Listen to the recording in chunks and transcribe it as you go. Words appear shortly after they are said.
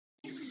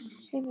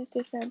Hey,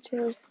 Mr.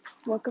 Sanchez.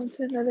 Welcome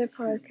to another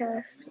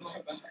podcast.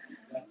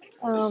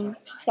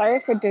 Sorry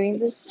for doing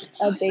this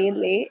a day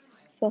late,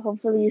 so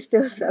hopefully you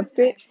still accept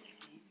it.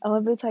 I'm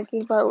gonna be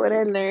talking about what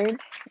I learned,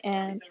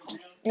 and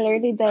I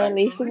learned that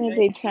dilation is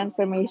a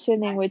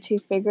transformation in which a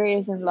figure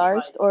is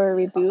enlarged or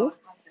reduced.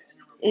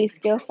 A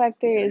scale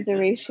factor is the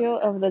ratio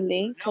of the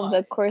lengths of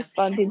the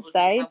corresponding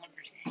sides,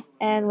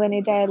 and when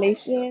doing a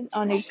dilation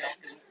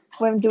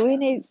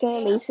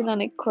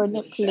on a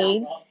coordinate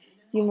plane,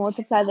 you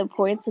multiply the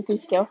points with the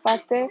scale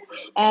factor,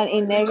 and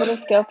a negative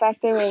scale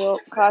factor will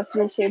cause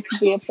the shape to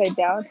be upside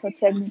down, so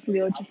technically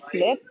it'll just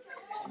flip.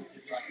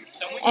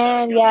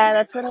 And yeah,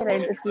 that's what I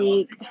learned this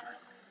week.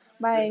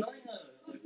 Bye.